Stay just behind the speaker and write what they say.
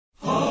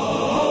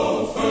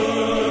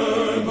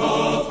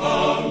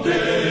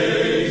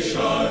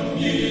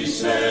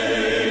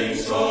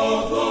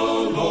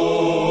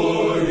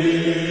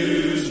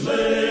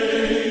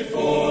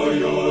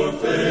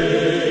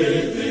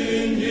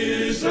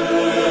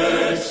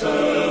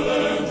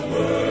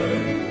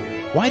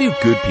Why do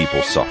good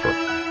people suffer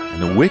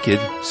and the wicked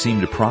seem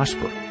to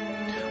prosper?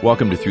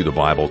 Welcome to Through the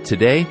Bible.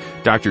 Today,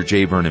 Dr.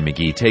 J. Vernon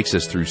McGee takes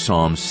us through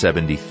Psalms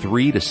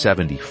 73 to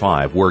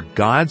 75, where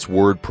God's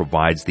Word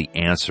provides the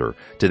answer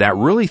to that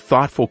really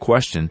thoughtful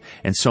question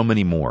and so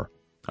many more.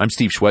 I'm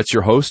Steve Schwetz,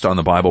 your host on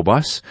the Bible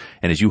Bus,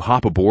 and as you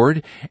hop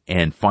aboard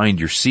and find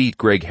your seat,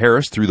 Greg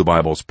Harris, Through the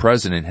Bible's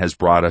president, has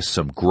brought us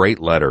some great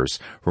letters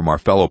from our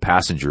fellow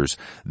passengers,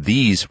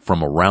 these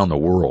from around the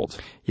world.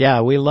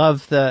 Yeah, we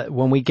love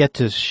when we get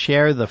to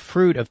share the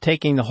fruit of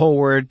taking the whole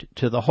Word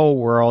to the whole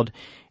world,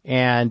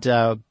 and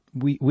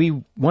we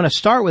want to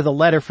start with a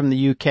letter from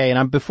the UK.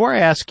 And before I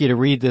ask you to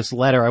read this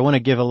letter, I want to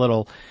give a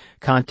little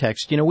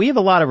context. You know, we have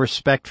a lot of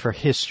respect for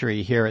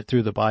history here at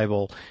Through the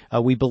Bible.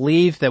 We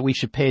believe that we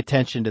should pay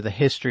attention to the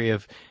history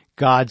of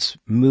God's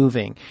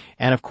moving.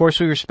 And of course,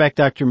 we respect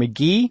Dr.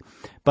 McGee,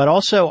 but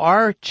also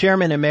our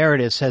chairman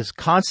emeritus has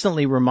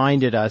constantly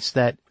reminded us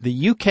that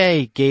the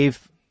UK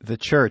gave the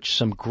church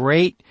some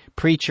great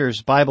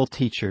preachers, Bible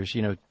teachers,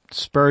 you know,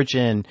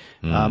 Spurgeon,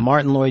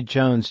 Martin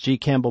Lloyd-Jones, G.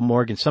 Campbell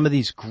Morgan, some of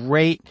these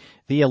great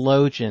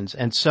theologians.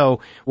 And so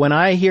when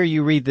I hear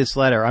you read this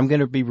letter, I'm going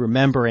to be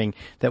remembering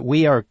that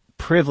we are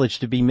privileged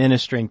to be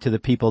ministering to the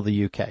people of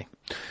the UK.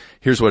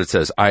 Here's what it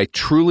says. I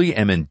truly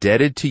am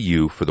indebted to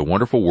you for the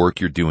wonderful work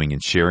you're doing in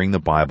sharing the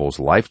Bible's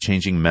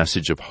life-changing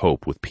message of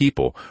hope with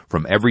people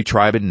from every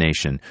tribe and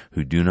nation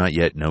who do not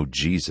yet know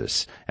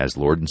Jesus as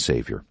Lord and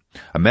Savior.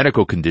 A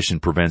medical condition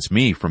prevents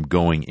me from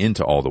going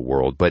into all the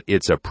world, but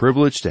it's a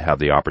privilege to have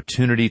the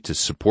opportunity to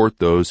support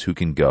those who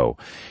can go.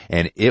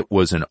 And it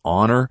was an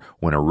honor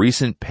when a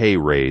recent pay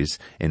raise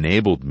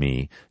enabled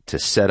me to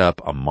set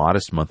up a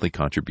modest monthly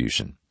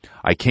contribution.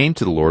 I came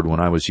to the Lord when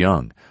I was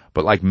young,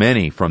 but like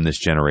many from this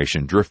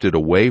generation, drifted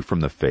away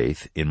from the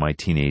faith in my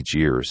teenage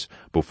years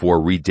before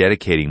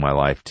rededicating my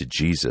life to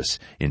Jesus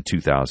in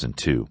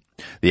 2002.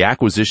 The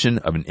acquisition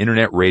of an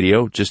internet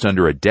radio just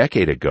under a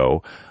decade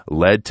ago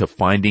led to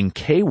finding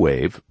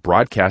K-Wave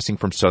broadcasting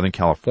from Southern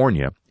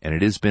California, and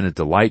it has been a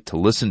delight to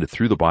listen to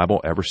Through the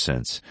Bible ever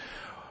since.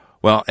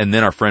 Well, and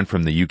then our friend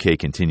from the UK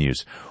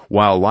continues,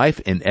 while life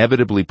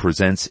inevitably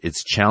presents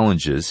its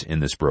challenges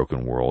in this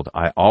broken world,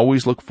 I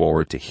always look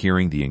forward to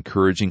hearing the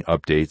encouraging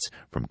updates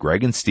from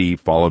Greg and Steve,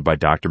 followed by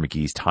Dr.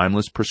 McGee's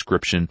timeless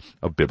prescription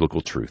of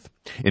biblical truth.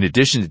 In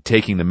addition to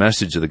taking the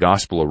message of the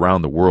gospel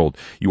around the world,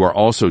 you are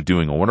also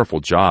doing a wonderful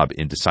job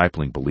in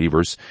discipling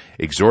believers,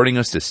 exhorting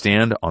us to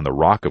stand on the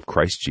rock of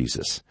Christ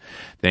Jesus.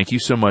 Thank you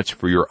so much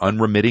for your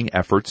unremitting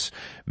efforts.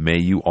 May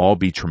you all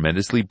be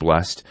tremendously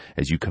blessed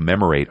as you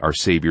commemorate our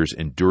Savior's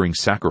enduring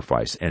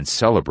sacrifice and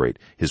celebrate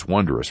His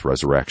wondrous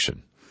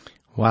resurrection.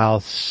 Wow,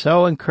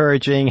 so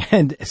encouraging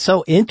and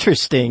so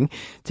interesting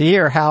to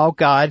hear how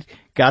God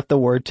got the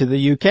word to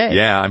the UK.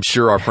 Yeah, I'm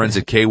sure our friends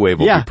at K-Wave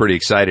will be pretty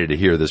excited to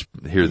hear this.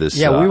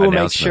 Yeah, we will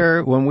make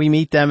sure when we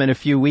meet them in a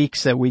few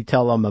weeks that we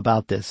tell them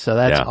about this. So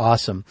that's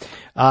awesome.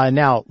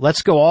 Now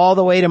let's go all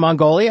the way to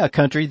Mongolia, a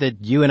country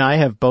that you and I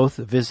have both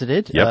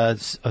visited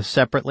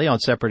separately on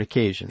separate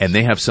occasions. And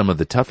they have some of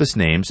the toughest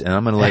names, and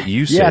I'm going to let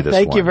you say this one. Yeah,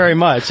 thank you very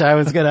much. I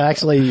was going to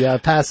actually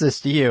pass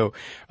this to you.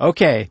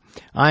 Okay,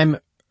 I'm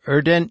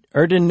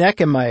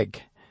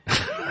Erdenekamig.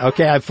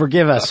 Okay,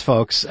 forgive us,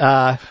 folks.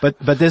 But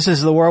this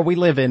is the world we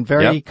live in.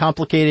 Very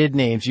complicated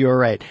names. You're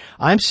right.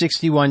 I'm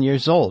 61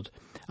 years old.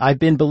 I've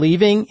been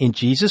believing in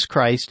Jesus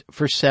Christ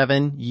for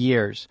 7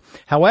 years.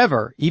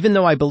 However, even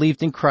though I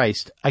believed in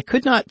Christ, I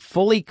could not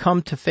fully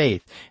come to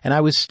faith, and I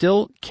was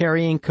still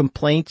carrying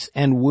complaints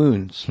and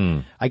wounds.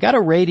 I got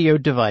a radio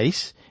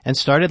device and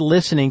started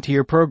listening to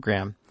your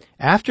program.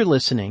 After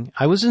listening,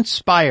 I was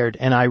inspired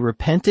and I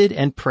repented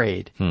and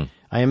prayed.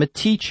 I am a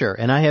teacher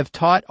and I have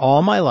taught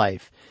all my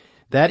life.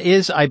 That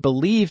is, I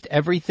believed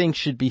everything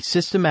should be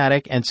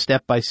systematic and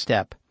step by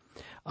step.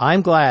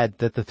 I'm glad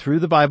that the Through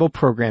the Bible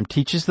program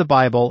teaches the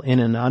Bible in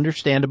an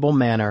understandable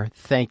manner.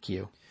 Thank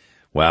you.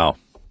 Wow.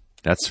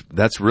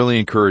 That's really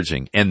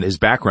encouraging. And his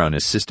background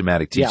is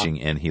systematic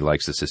teaching, and he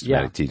likes the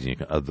systematic teaching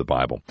of the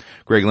Bible.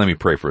 Greg, let me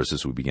pray for us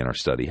as we begin our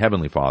study.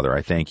 Heavenly Father,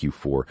 I thank you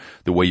for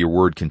the way your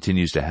word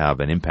continues to have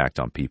an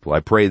impact on people. I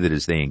pray that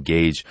as they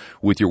engage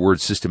with your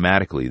word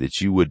systematically,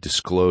 that you would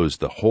disclose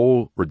the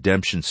whole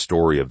redemption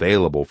story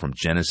available from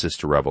Genesis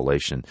to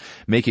Revelation.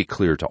 Make it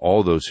clear to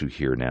all those who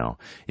hear now.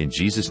 In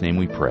Jesus' name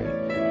we pray.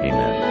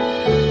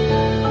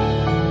 Amen.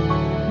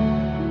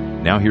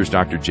 Now here's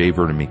Dr. J.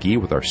 Vernon McGee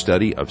with our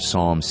study of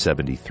Psalms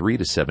 73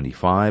 to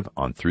 75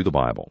 on Through the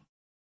Bible.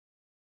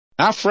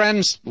 Now,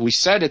 friends, we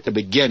said at the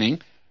beginning,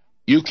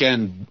 you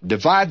can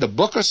divide the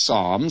book of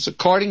Psalms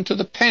according to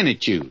the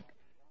Pentateuch.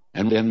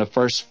 And in the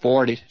first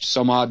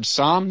 40-some-odd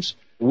Psalms,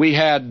 we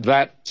had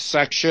that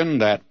section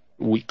that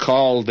we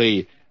call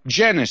the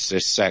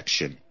Genesis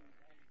section.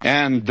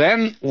 And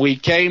then we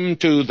came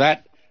to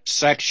that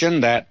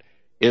section that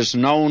is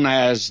known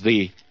as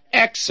the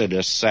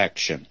Exodus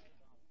section.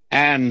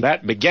 And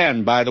that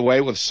began, by the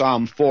way, with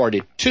Psalm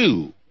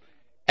 42.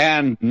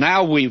 And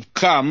now we've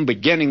come,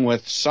 beginning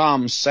with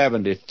Psalm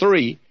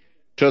 73,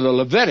 to the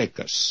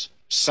Leviticus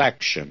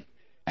section.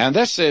 And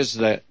this is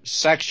the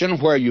section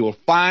where you will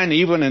find,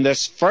 even in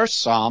this first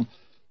psalm,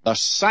 the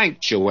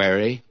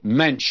sanctuary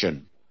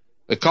mentioned.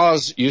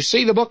 Because, you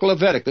see, the book of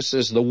Leviticus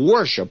is the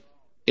worship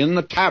in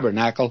the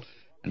tabernacle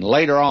and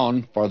later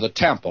on for the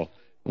temple.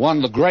 One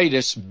of the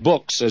greatest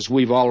books, as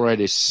we've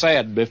already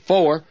said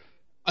before,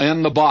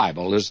 in the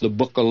Bible is the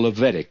book of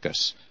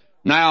Leviticus.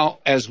 Now,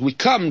 as we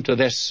come to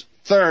this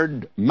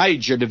third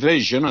major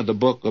division of the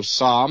book of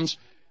Psalms,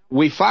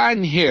 we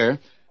find here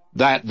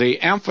that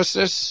the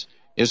emphasis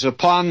is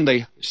upon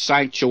the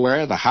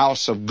sanctuary, the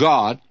house of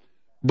God.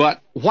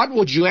 But what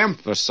would you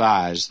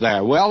emphasize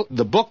there? Well,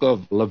 the book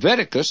of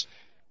Leviticus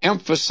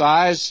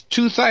emphasized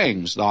two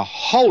things: the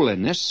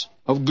holiness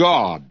of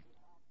God,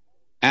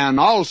 and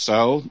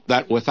also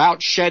that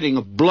without shedding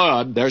of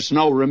blood, there's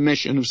no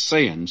remission of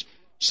sins.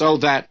 So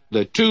that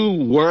the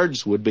two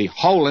words would be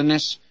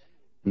holiness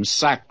and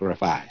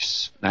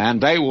sacrifice. And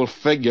they will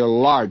figure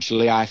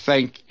largely, I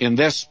think, in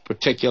this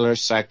particular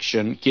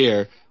section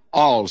here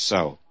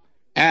also.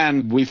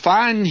 And we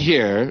find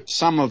here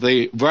some of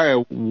the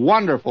very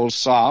wonderful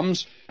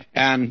psalms,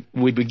 and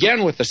we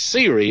begin with a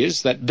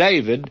series that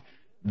David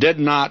did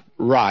not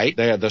write.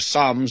 They are the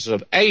Psalms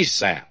of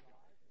Asaph.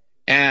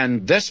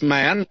 And this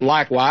man,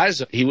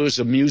 likewise, he was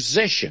a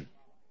musician.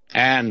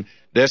 And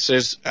this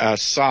is a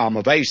Psalm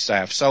of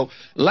Asaph. So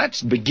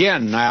let's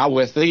begin now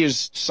with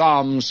these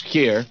Psalms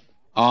here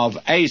of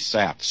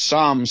Asaph.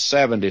 Psalm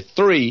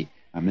 73.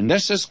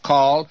 This is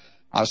called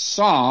a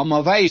Psalm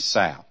of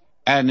Asaph.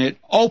 And it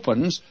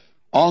opens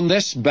on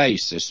this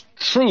basis: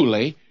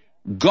 truly,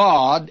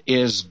 God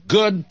is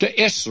good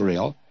to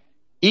Israel,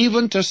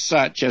 even to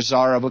such as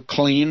are of a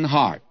clean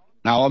heart.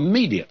 Now,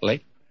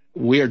 immediately,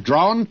 we're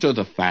drawn to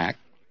the fact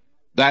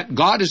that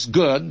God is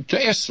good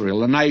to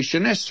Israel, the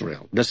nation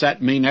Israel. Does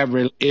that mean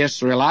every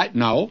Israelite?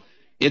 No.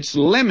 It's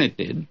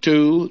limited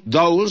to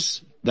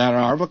those that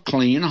are of a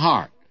clean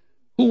heart.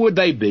 Who would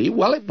they be?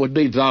 Well, it would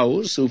be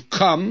those who've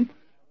come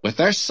with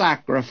their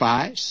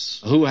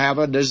sacrifice, who have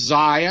a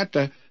desire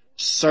to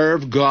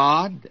serve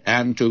God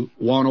and to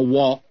want to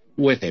walk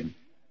with Him.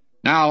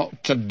 Now,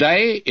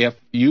 today, if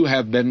you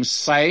have been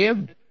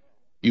saved,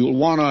 you'll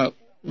want to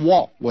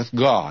walk with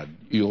God.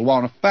 You'll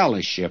want to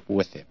fellowship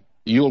with Him.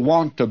 You'll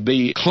want to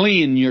be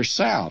clean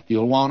yourself.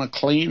 You'll want a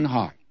clean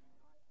heart.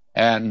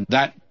 And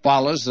that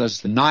follows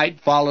as the night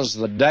follows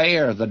the day,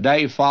 or the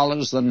day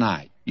follows the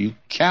night. You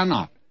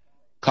cannot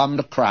come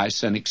to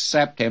Christ and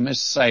accept Him as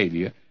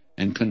Savior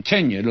and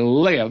continue to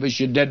live as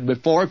you did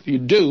before. If you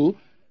do,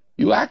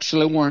 you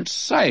actually weren't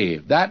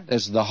saved. That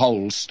is the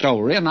whole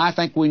story, and I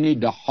think we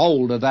need to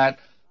hold to that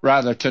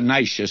rather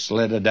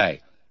tenaciously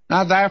today.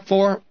 Now,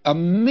 therefore,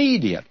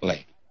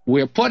 immediately,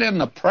 we're put in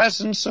the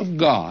presence of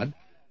God,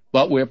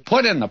 but we're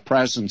put in the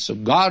presence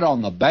of God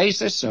on the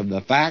basis of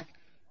the fact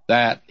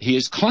that He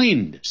has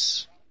cleaned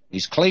us.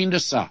 He's cleaned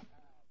us up.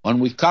 When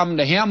we come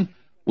to Him,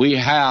 we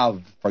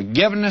have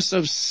forgiveness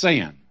of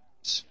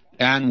sins,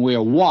 and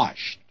we're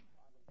washed,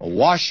 a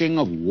washing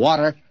of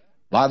water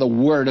by the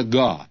Word of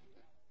God.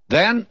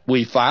 Then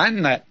we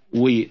find that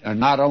we are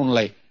not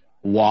only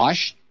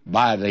washed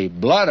by the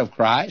blood of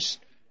Christ,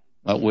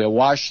 but we're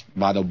washed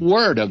by the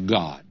Word of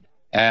God,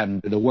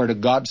 and the Word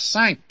of God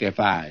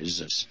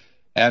sanctifies us.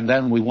 And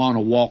then we want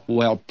to walk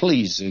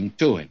well-pleasing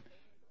to Him.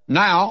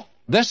 Now,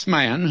 this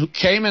man who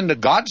came into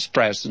God's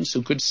presence,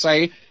 who could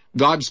say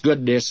God's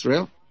good to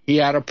Israel, he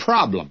had a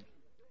problem.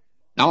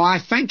 Now, I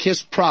think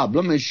his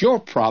problem is your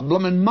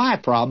problem and my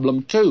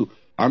problem too.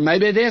 Or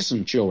maybe it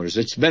isn't yours.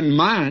 It's been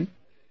mine.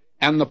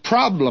 And the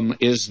problem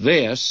is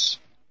this: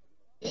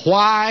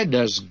 why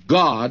does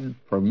God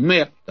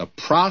permit the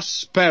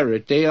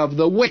prosperity of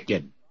the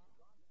wicked?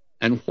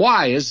 And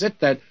why is it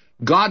that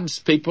God's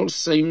people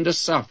seem to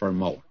suffer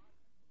more?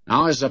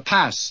 Now, as a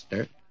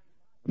pastor,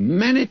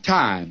 many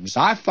times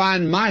I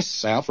find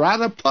myself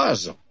rather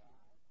puzzled.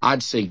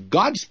 I'd see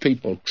God's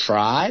people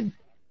tried,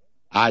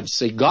 I'd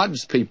see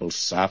God's people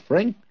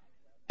suffering,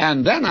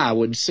 and then I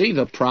would see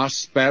the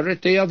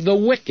prosperity of the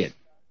wicked.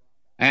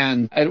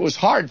 And it was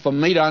hard for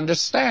me to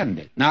understand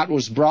it. Now, it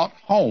was brought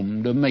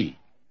home to me.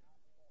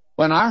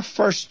 When our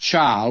first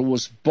child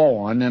was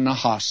born in a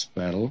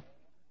hospital,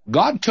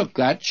 God took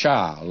that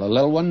child. The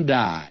little one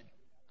died.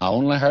 I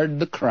only heard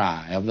the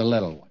cry of the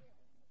little one.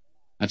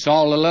 That's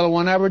all the little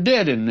one ever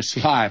did in this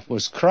life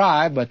was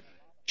cry, but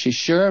she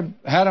sure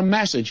had a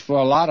message for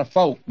a lot of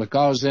folk,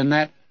 because in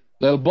that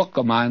little book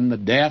of mine, The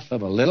Death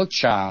of a Little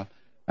Child,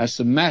 that's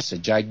the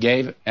message I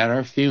gave at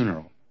her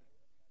funeral.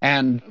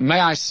 And may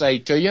I say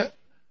to you,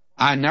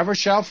 I never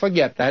shall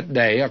forget that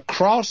day.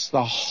 Across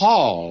the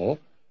hall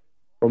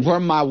from where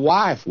my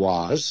wife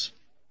was,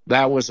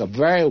 there was a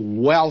very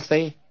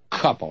wealthy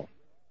couple.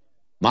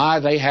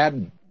 They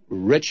had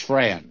rich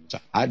friends.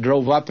 I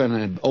drove up in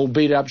an old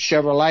beat-up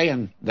Chevrolet,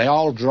 and they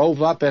all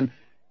drove up in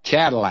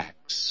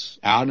Cadillacs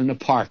out in the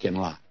parking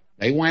lot.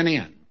 They went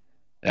in.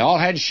 They all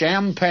had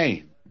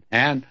champagne,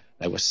 and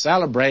they were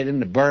celebrating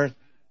the birth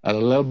of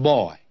the little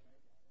boy.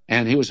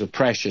 And he was a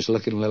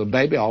precious-looking little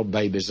baby. All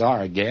babies are,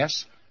 I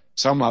guess.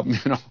 Some of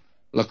them,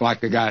 look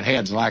like they got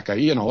heads like a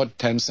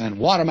 10-cent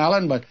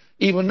watermelon, but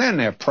even then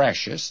they're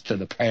precious to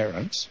the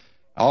parents.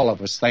 All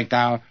of us think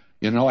our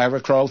You know,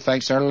 every crow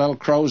thinks their little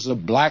crow's the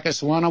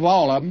blackest one of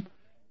all of them.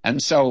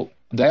 And so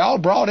they all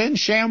brought in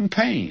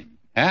champagne,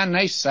 and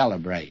they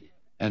celebrated,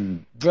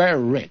 and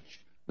very rich.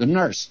 The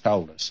nurse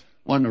told us,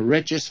 one of the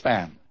richest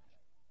families.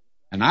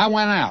 And I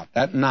went out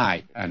that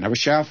night. I never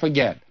shall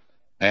forget.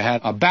 They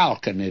had a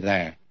balcony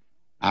there.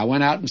 I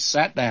went out and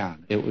sat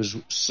down. It was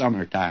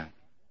summertime.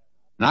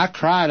 And I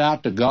cried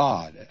out to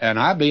God. And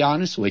I'll be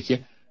honest with you,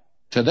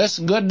 to this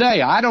good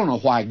day, I don't know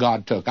why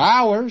God took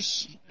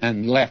ours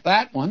and left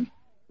that one.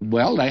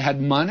 Well, they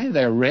had money,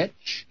 they're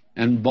rich,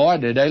 and boy,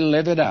 did they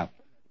live it up.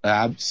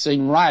 I've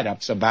seen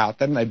write-ups about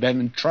them. They've been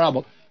in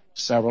trouble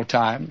several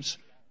times.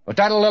 But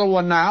that little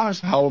one now is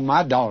how old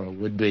my daughter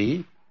would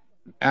be.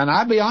 And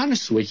I'll be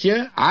honest with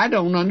you, I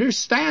don't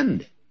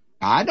understand it.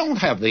 I don't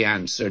have the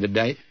answer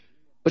today.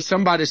 But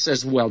somebody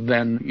says, well,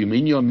 then, you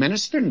mean you're a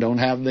minister and don't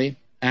have the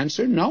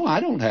answer? No, I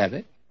don't have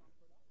it.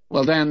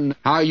 Well, then,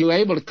 how are you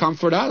able to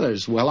comfort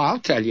others? Well, I'll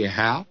tell you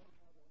how.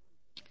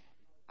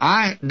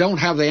 I don't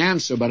have the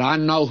answer, but I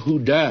know who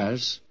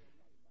does.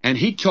 And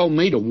he told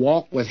me to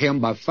walk with him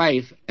by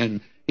faith,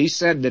 and he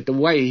said that the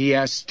way he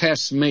has to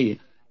test me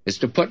is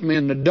to put me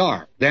in the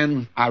dark.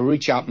 Then I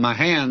reach out my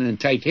hand and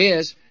take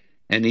his,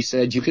 and he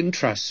said, you can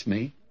trust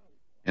me.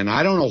 And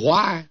I don't know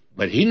why,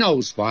 but he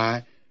knows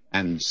why.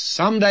 And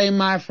someday,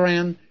 my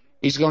friend,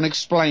 he's going to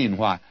explain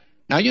why.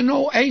 Now, you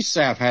know,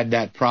 Asaph had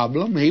that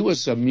problem. He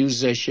was a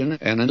musician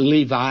and a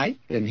Levite,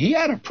 and he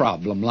had a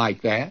problem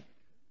like that.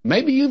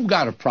 Maybe you've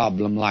got a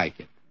problem like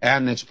it,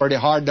 and it's pretty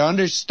hard to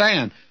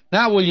understand.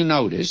 Now, will you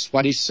notice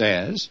what he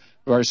says,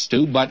 verse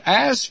 2, but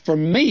as for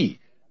me,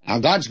 now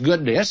God's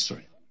good to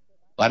Israel,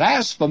 but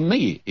as for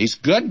me, he's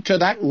good to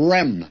that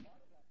remnant.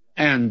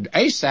 And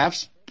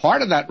Asaph's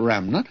part of that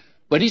remnant,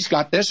 but he's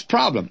got this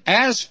problem.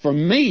 As for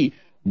me,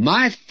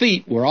 my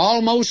feet were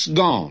almost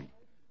gone.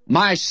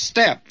 My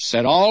steps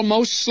had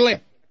almost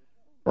slipped,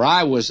 for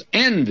I was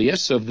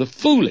envious of the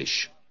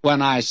foolish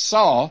when I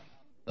saw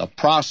the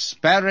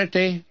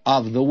prosperity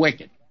of the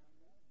wicked.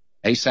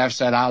 Asaph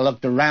said, I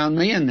looked around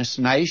me in this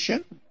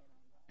nation,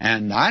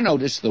 and I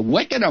noticed the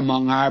wicked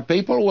among our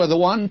people were the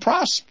one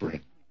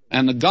prospering,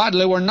 and the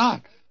godly were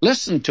not.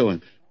 Listen to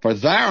him. For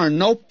there are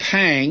no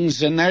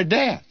pangs in their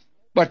death,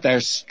 but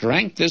their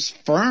strength is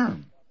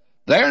firm.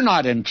 They're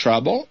not in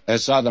trouble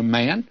as other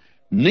men,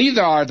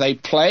 neither are they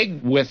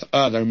plagued with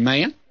other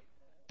men.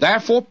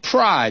 Therefore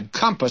pride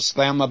compasseth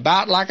them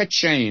about like a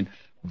chain.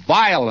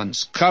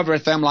 Violence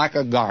covereth them like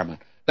a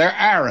garment. They're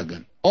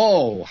arrogant.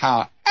 Oh,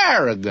 how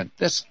arrogant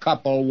this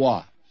couple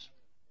was.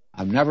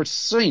 I've never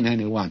seen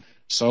anyone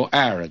so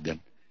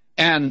arrogant.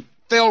 And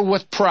filled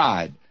with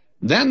pride.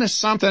 Then there's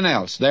something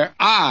else. Their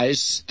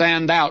eyes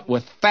stand out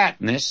with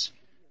fatness.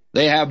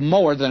 They have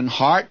more than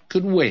heart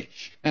could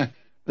wish.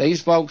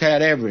 These folk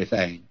had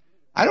everything.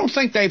 I don't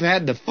think they've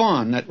had the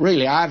fun that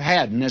really I've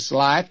had in this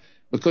life,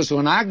 because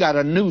when I got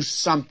a new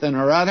something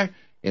or other,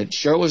 it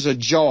sure was a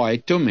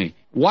joy to me.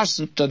 It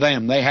wasn't to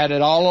them. They had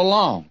it all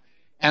along.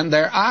 And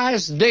their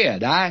eyes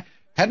did. I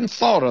hadn't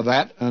thought of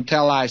that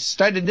until I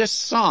studied this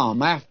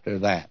psalm after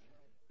that.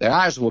 Their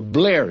eyes were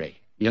bleary,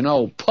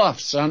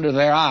 puffs under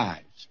their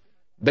eyes.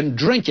 Been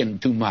drinking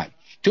too much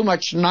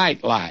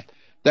nightlife.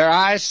 Their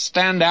eyes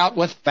stand out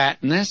with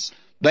fatness.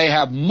 They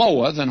have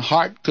more than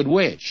heart could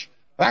wish.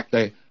 In fact,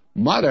 the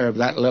mother of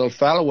that little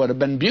fellow would have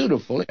been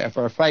beautiful if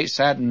her face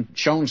hadn't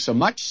shown so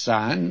much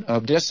sign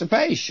of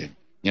dissipation.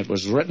 It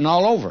was written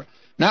all over.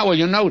 Now, will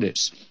you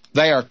notice?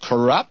 They are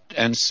corrupt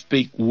and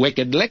speak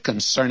wickedly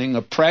concerning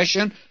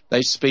oppression.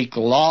 They speak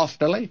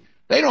loftily.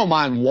 They don't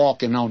mind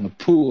walking on the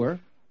poor.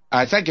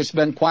 I think it's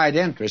been quite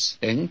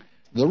interesting.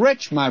 The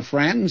rich, my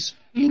friends,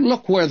 you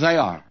look where they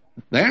are.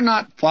 They're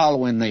not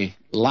following the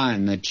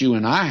line that you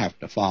and I have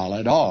to follow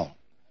at all.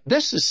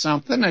 This is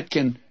something that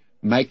can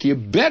make you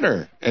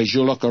bitter as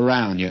you look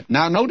around you.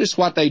 Now, notice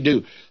what they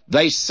do.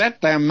 They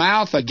set their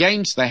mouth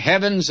against the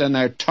heavens, and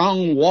their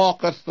tongue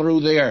walketh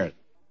through the earth.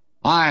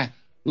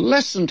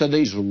 Listen to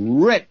these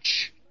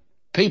rich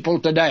people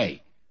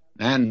today.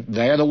 And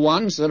they're the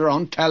ones that are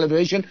on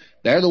television.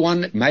 They're the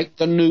ones that make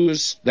the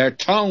news. Their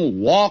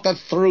tongue walketh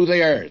through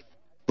the earth.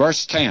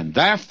 Verse 10,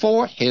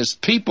 therefore his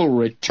people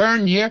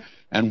return here,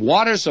 and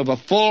waters of a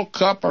full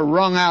cup are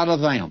wrung out of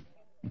them.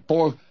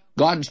 Poor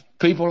God's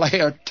people, they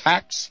are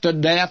taxed to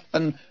death,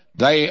 and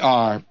they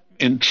are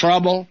in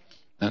trouble,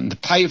 and to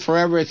pay for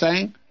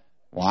everything.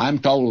 Well, I'm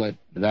told that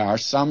there are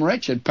some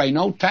rich that pay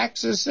no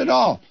taxes at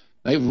all.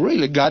 They've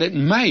really got it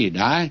made.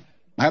 I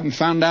haven't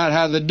found out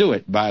how to do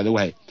it, by the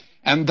way.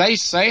 And they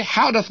say,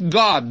 how doth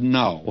God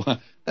know?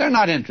 They're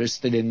not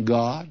interested in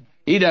God.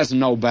 He doesn't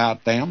know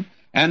about them.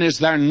 And is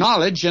their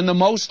knowledge in the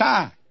Most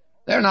High?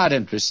 They're not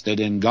interested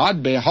in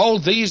God.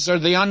 Behold, these are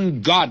the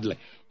ungodly,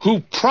 who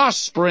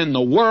prosper in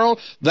the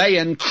world. They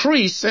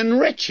increase in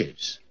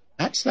riches.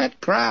 That's that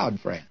crowd,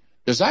 friend.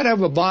 Does that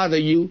ever bother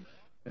you?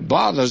 It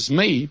bothers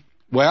me.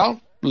 Well,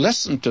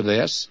 listen to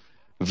this.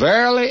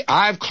 Verily,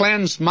 I've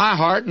cleansed my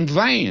heart in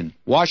vain,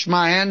 washed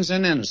my hands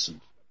in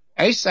innocence.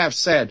 Asaph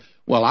said,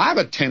 well, I've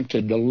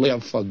attempted to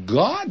live for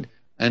God,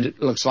 and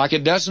it looks like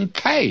it doesn't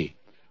pay.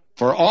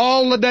 For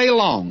all the day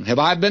long have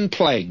I been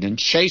plagued and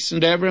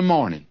chastened every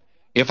morning.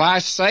 If I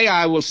say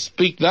I will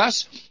speak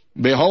thus,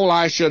 behold,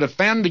 I should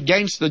offend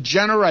against the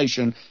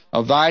generation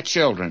of thy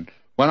children.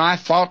 When I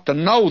thought to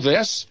know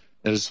this,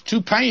 it is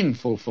too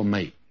painful for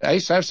me.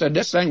 Asaph said,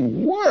 this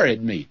thing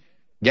worried me,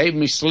 gave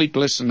me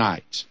sleepless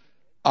nights.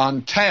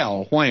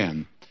 Until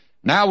when?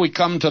 Now we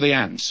come to the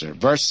answer.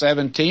 Verse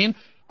 17,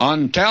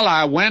 until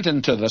I went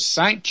into the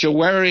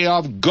sanctuary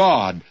of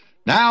God.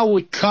 Now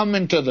we come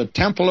into the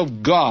temple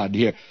of God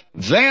here.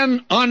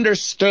 Then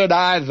understood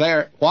I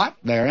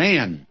their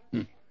end.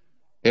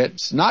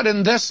 It's not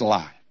in this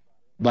life,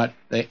 but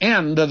the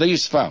end of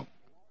these folk.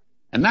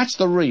 And that's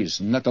the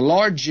reason that the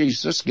Lord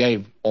Jesus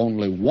gave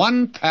only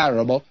one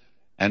parable,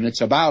 and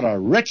it's about a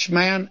rich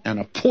man and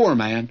a poor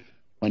man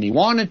when he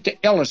wanted to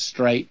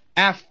illustrate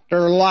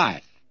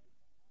afterlife.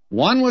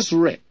 One was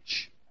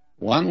rich,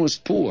 one was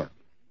poor.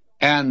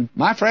 And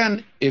my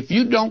friend, if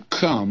you don't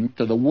come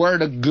to the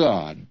Word of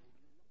God,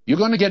 you're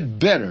going to get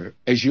bitter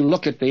as you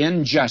look at the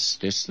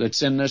injustice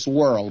that's in this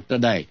world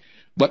today.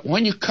 But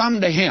when you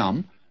come to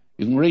Him,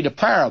 you can read a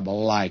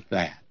parable like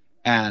that,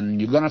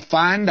 and you're going to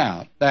find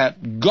out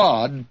that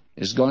God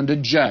is going to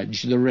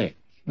judge the rich.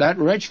 That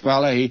rich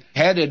fellow, he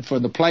headed for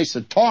the place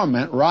of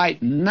torment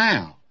right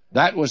now.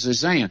 That was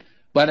his end.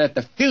 But at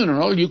the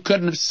funeral, you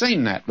couldn't have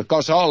seen that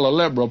because all the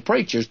liberal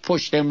preachers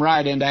pushed him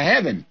right into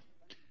heaven.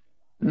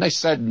 And they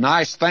said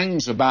nice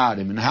things about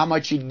him and how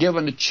much he'd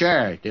given to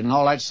charity and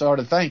all that sort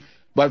of thing.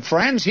 But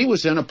friends, he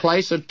was in a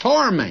place of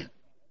torment.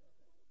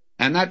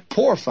 And that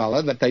poor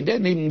fellow that they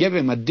didn't even give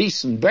him a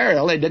decent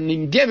burial, they didn't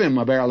even give him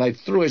a burial. They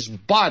threw his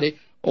body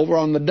over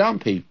on the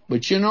dump heap.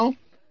 But you know,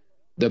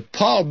 the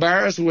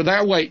pallbearers were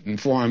there waiting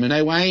for him, and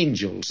they were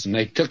angels, and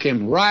they took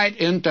him right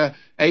into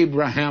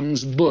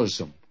Abraham's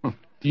bosom.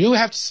 You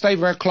have to stay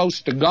very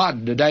close to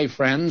God today,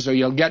 friends, or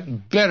you'll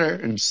get bitter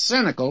and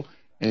cynical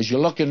as you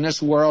look in this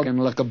world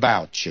and look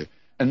about you.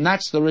 And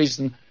that's the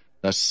reason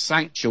the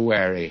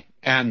sanctuary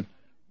and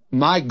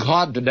my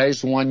God today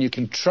is the one you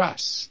can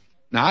trust.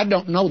 Now, I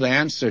don't know the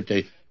answer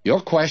to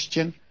your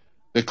question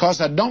because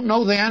I don't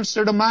know the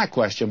answer to my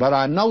question, but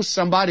I know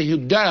somebody who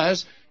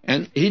does,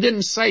 and he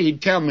didn't say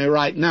he'd tell me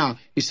right now.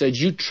 He said,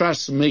 you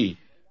trust me.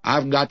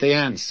 I've got the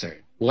answer.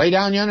 Way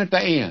down yonder at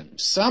the end,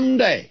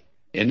 someday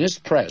in His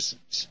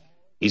presence,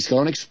 He's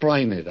going to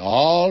explain it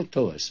all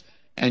to us.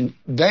 And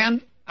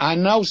then I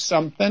know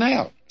something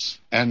else,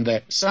 and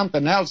that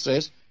something else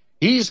is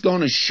He's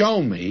going to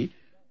show me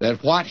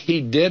that what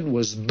He did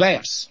was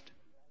best.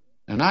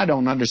 And I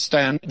don't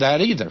understand that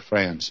either,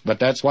 friends, but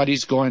that's what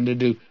He's going to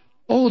do.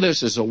 Oh,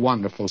 this is a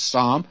wonderful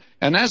psalm.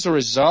 And as a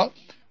result,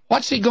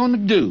 what's He going to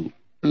do?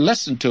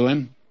 Listen to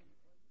him.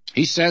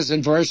 He says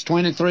in verse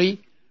 23,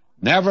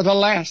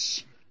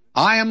 nevertheless,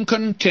 I am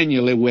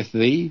continually with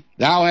thee.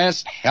 Thou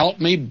hast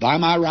helped me by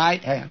my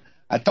right hand.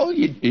 I told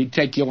you He'd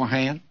take your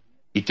hand.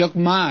 He took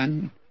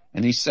mine,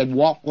 and He said,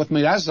 walk with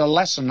me. That's a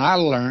lesson I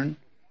learned.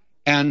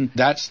 And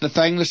that's the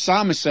thing the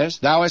psalmist says,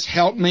 thou hast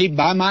helped me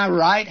by my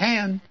right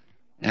hand.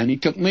 And He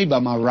took me by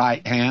my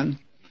right hand,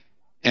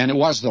 and it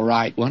was the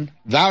right one.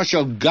 Thou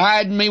shalt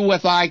guide me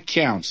with thy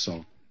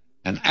counsel,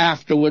 and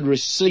afterward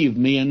receive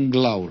me in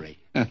glory.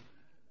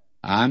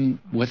 I'm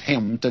with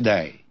Him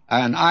today.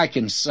 And I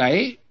can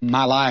say,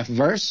 my life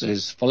verse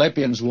is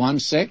Philippians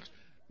 1:6,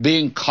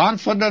 being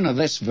confident of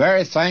this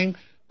very thing,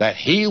 that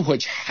He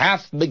which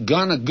hath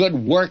begun a good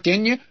work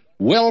in you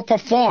will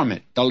perform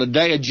it till the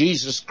day of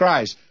Jesus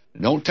Christ.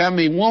 Don't tell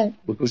me He won't,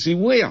 because He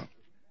will.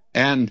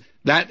 And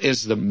that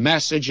is the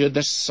message of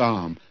this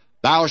psalm.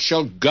 Thou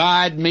shalt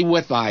guide me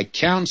with thy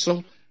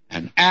counsel,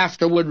 and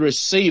afterward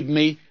receive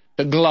me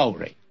to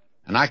glory.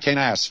 And I can't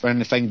ask for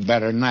anything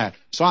better than that.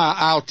 So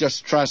I'll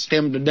just trust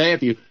Him today,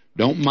 if you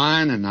don't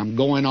mind, and I'm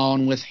going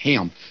on with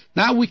Him.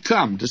 Now we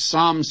come to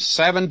Psalm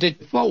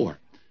 74.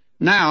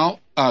 Now,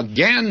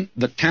 again,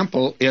 the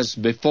temple is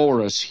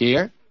before us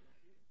here,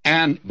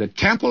 and the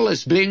temple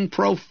is being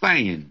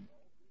profaned.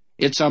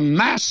 It's a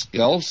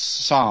maskil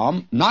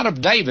psalm, not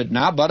of David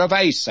now, but of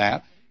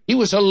Asaph. He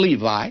was a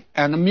Levite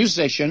and a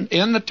musician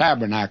in the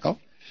tabernacle.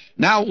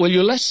 Now, will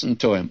you listen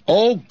to him?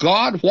 O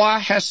God, why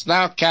hast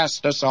thou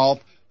cast us off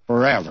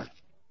forever?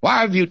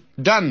 Why have you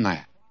done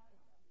that?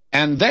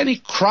 And then he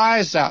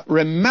cries out,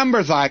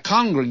 remember thy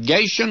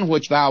congregation,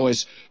 which thou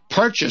hast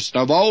purchased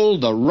of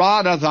old, the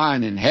rod of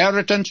thine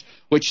inheritance,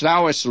 which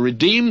thou hast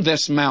redeemed,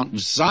 this Mount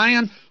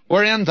Zion,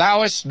 wherein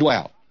thou hast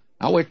dwelt.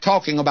 Now, we're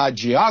talking about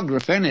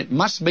geography, and it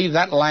must be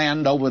that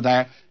land over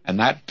there and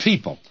that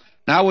people.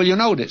 Now, will you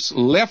notice,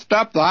 lift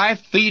up thy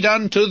feet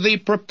unto the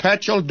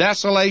perpetual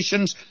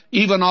desolations,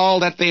 even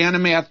all that the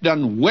enemy hath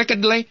done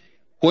wickedly.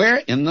 Where?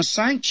 In the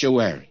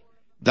sanctuary.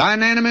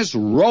 Thine enemies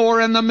roar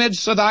in the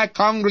midst of thy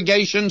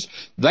congregations.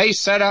 They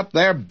set up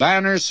their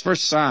banners for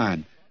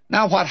sign.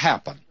 Now, what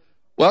happened?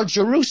 Well,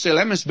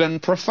 Jerusalem has been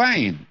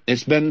profaned.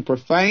 It's been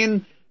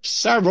profaned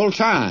several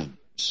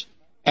times.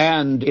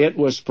 And it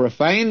was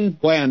profaned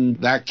when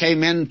there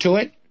came into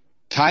it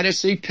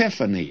Titus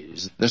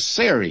Epiphanes, the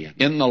Syrian,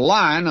 in the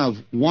line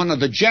of one of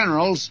the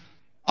generals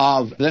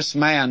of this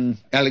man,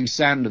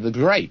 Alexander the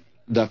Great.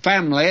 the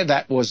family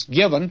that was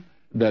given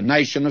the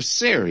nation of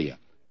Syria.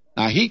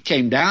 Now, he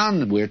came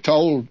down, we're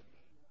told,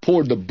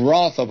 poured the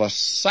broth of a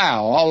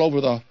sow all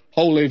over the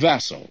holy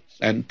vessels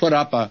and put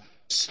up a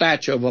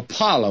statue of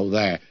Apollo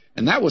there.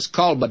 And that was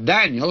called by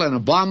Daniel an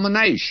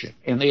abomination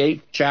in the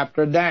 8th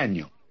chapter of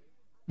Daniel.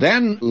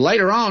 Then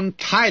later on,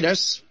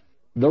 Titus,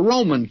 the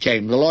Roman,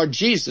 came. The Lord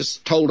Jesus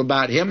told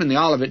about him in the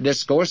Olivet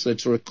Discourse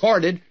that's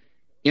recorded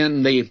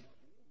in the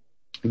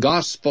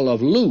Gospel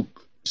of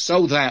Luke,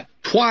 so that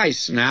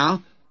twice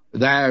now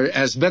there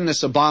has been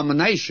this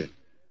abomination.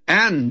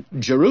 And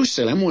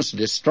Jerusalem was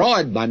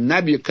destroyed by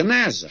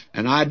Nebuchadnezzar.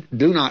 And I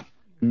do not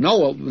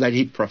know that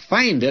he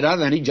profaned it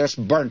other than he just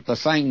burnt the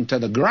thing to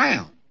the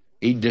ground.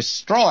 He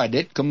destroyed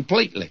it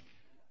completely.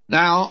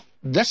 Now,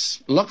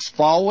 this looks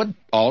forward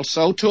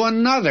also to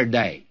another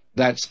day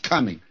that's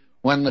coming,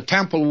 when the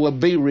temple will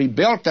be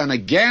rebuilt, and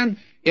again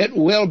it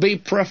will be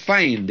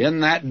profaned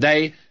in that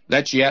day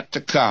that's yet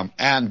to come.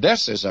 And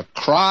this is a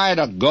cry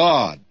to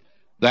God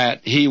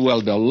that he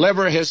will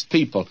deliver his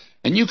people.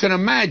 And you can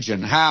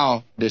imagine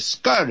how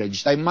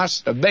discouraged they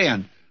must have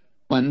been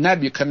when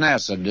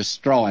Nebuchadnezzar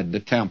destroyed the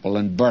temple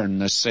and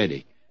burned the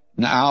city.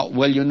 Now,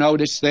 will you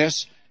notice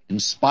this? In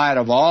spite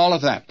of all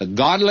of that, the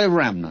godly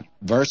remnant,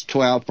 verse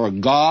 12, for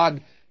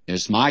God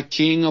is my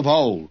King of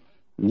old,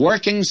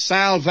 working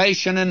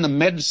salvation in the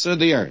midst of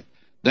the earth.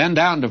 Then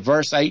down to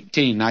verse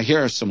 18. Now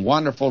here are some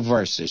wonderful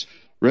verses.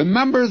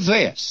 Remember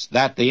this,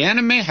 that the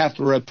enemy hath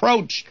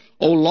reproached,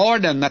 O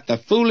Lord, and that the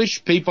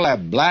foolish people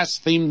have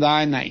blasphemed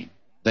thy name.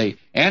 The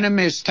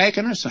enemy has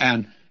taken us,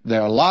 and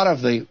there are a lot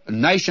of the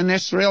nation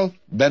Israel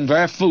been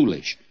very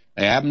foolish.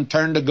 They haven't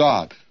turned to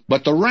God.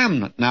 But the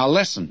remnant, now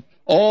listen,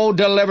 O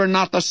deliver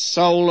not the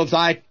soul of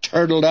thy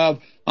turtle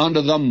dove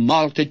unto the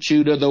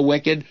multitude of the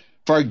wicked.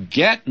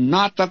 Forget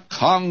not the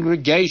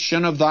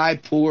congregation of thy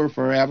poor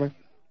forever.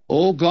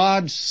 O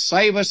God,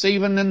 save us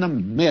even in the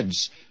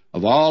midst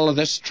of all of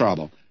this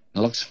trouble. It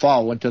looks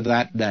forward to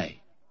that day.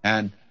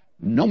 And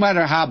no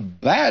matter how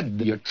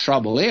bad your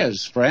trouble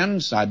is,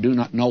 friends, I do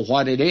not know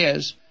what it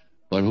is,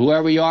 but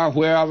whoever you are,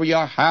 wherever you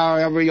are,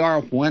 however you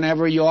are,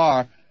 whenever you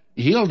are,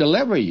 he'll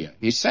deliver you.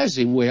 He says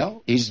he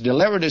will. He's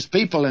delivered his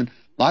people in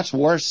lots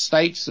worse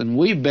states than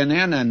we've been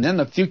in, and in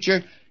the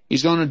future,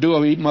 he's going to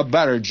do even a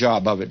better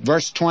job of it.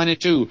 Verse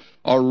 22,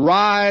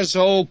 arise,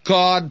 O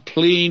God,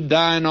 plead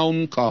thine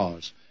own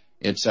cause.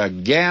 It's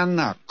again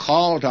a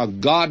call to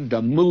God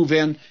to move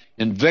in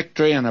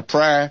victory, and a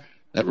prayer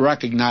that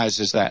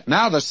recognizes that.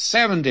 Now, the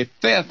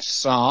 75th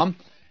Psalm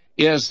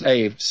is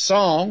a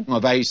song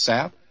of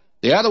Asaph.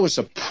 The other was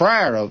a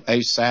prayer of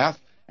Asaph,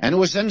 and it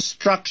was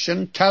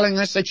instruction telling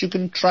us that you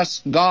can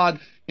trust God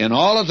in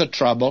all of the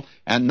trouble.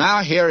 And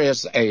now here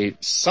is a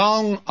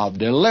song of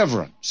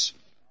deliverance,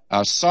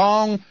 a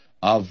song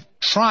of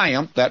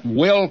triumph that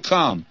will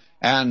come.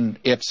 And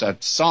it's a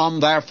psalm,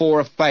 therefore,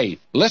 of faith.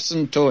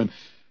 Listen to him.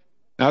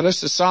 Now,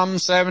 this is Psalm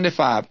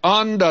 75.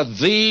 Unto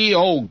thee,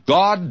 O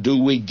God,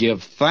 do we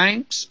give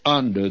thanks.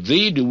 Unto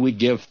thee do we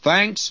give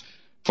thanks,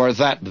 for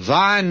that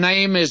thy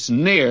name is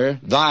near,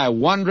 thy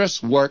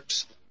wondrous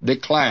works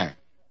declare.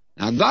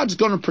 Now, God's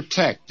going to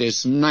protect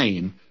his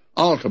name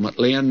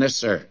ultimately in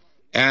this earth.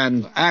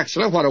 And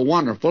actually, what a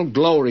wonderful,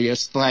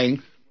 glorious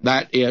thing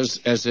that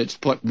is as it's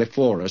put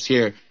before us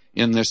here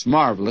in this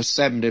marvelous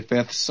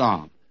 75th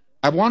Psalm.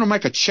 I want to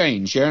make a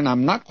change here, and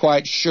I'm not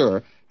quite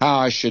sure how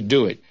I should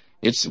do it.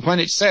 It's when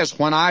it says,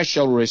 when I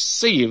shall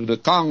receive the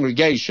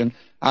congregation,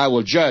 I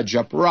will judge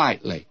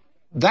uprightly.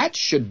 That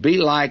should be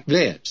like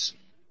this.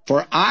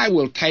 For I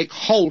will take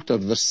hold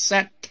of the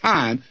set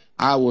time,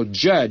 I will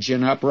judge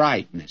in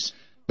uprightness.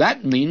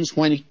 That means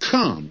when he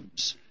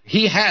comes,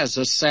 he has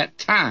a set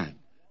time.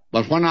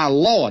 But when our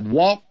Lord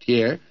walked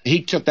here,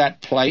 he took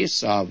that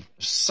place of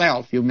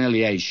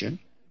self-humiliation.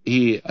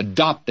 He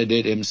adopted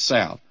it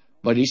himself.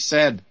 But he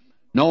said,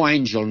 no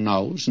angel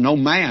knows, no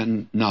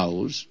man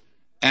knows.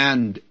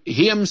 And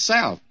he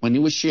himself, when he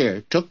was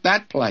here, took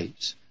that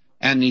place.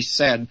 And he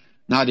said,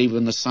 not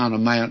even the Son of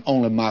Man,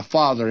 only my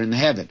Father in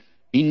heaven.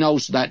 He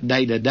knows that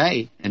day to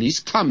day, and he's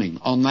coming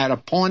on that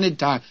appointed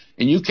time.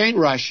 And you can't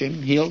rush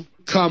him. He'll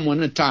come when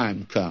the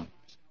time comes.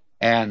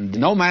 And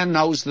no man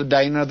knows the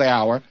day nor the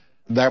hour.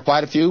 There are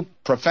quite a few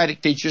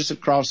prophetic teachers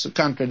across the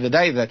country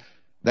today that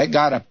they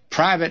got a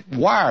private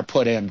wire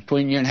put in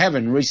between you and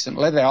heaven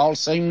recently. They all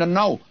seem to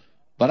know.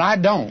 But I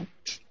don't.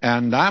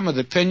 And I'm of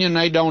the opinion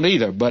they don't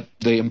either. But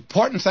the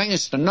important thing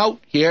is to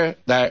note here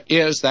there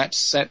is that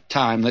set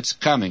time that's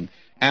coming.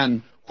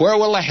 And where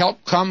will the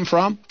help come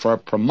from? For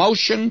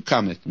promotion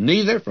cometh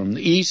neither from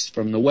the east,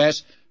 from the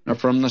west, nor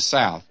from the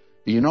south.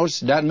 Do you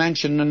notice it doesn't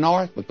mention the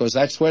north? Because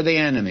that's where the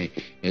enemy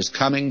is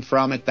coming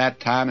from at that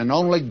time. And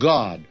only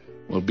God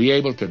will be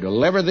able to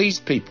deliver these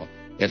people.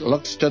 It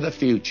looks to the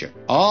future.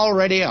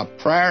 Already a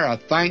prayer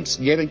of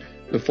thanksgiving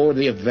before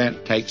the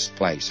event takes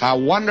place. How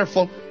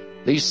wonderful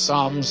these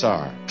Psalms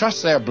are.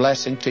 Trust their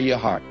blessing to your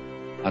heart.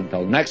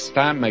 Until next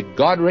time, may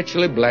God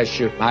richly bless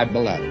you, my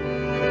beloved.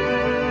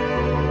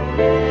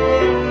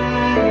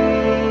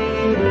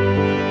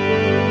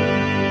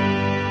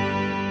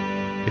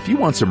 If you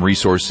want some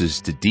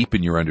resources to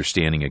deepen your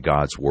understanding of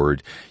God's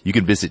Word, you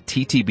can visit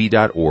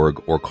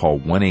ttb.org or call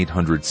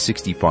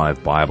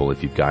 1-800-65-BIBLE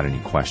if you've got any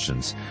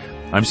questions.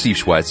 I'm Steve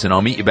Schwetz, and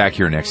I'll meet you back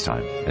here next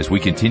time as we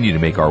continue to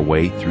make our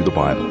way through the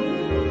Bible.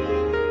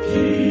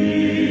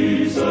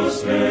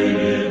 Jesus made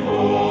it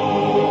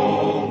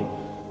home,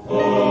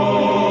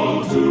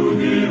 all to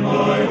Him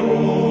I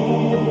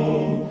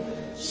owe.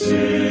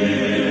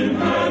 Sin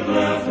had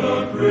left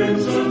a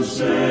crimson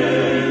stain,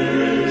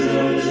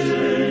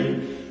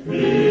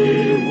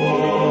 He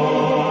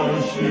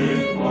washed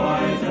it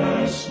white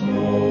as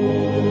snow.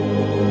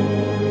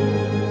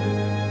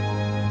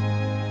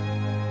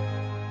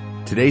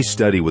 Today's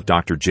study with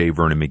Dr. J.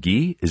 Vernon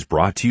McGee is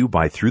brought to you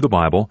by Through the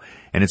Bible,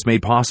 and it's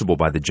made possible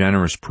by the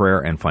generous prayer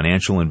and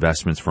financial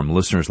investments from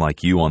listeners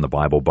like you on the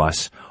Bible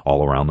Bus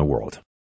all around the world.